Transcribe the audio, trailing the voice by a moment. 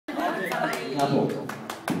ครับผม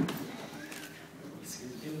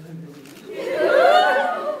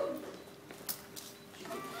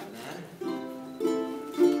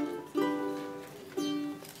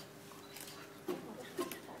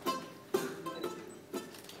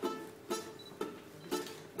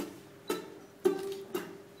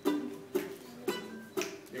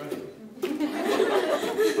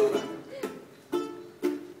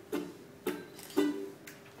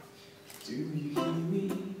Do you hear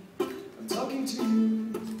me? I'm talking to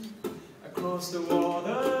you across the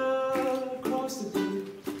water, across the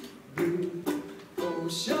blue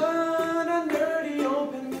ocean, under the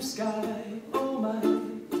open sky. Oh my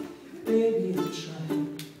baby, I'm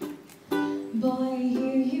trying. Boy, I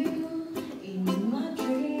hear you in my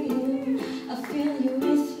dream. I feel you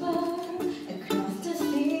whisper across the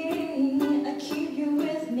sea. I keep you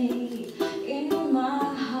with me in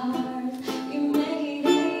my heart. You make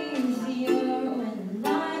it easier when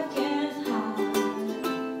life gets hard.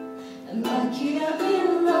 I'm lucky I'm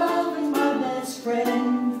in love with my best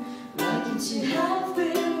friend. Lucky to have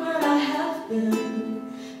been what I have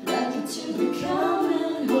been. Lucky to be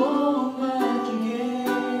coming home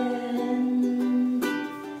again.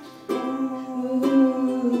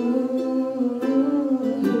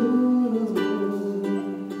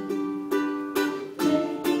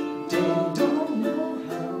 Don't know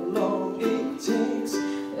how long it takes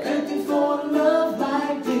waiting for love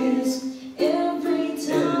like this. Every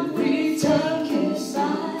time we take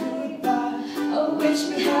goodbye, I wish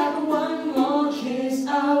we had one more kiss.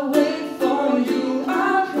 I'll wait for you,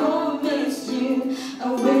 I promise you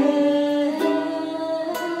I will.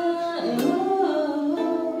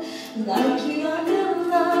 Lucky I'm in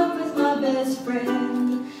love with my best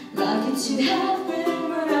friend. Lucky to have been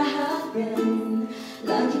where I have been.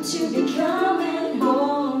 Lucky to be coming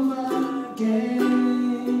home again.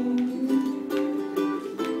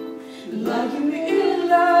 Lucky we're in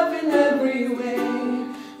love in every way.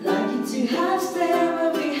 Lucky to have stayed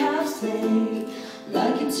where we have stayed.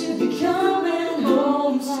 Lucky to be coming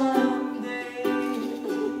home someday.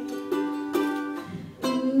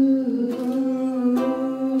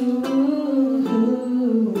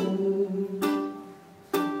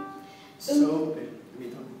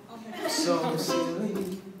 So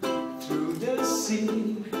sailing through the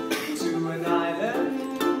sea to an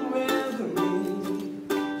island with me.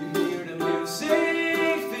 You hear the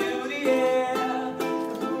music, feel the air,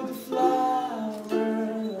 put the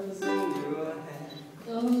flowers in your hand.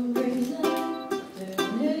 Don't raise up,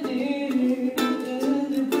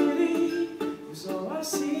 So I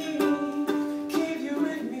see, keep you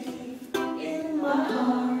with me in my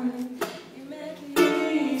heart. You make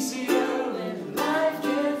it easier when life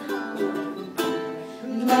gets hard.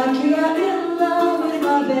 lucky I'm in love with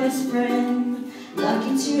my best friend.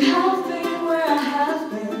 Lucky to have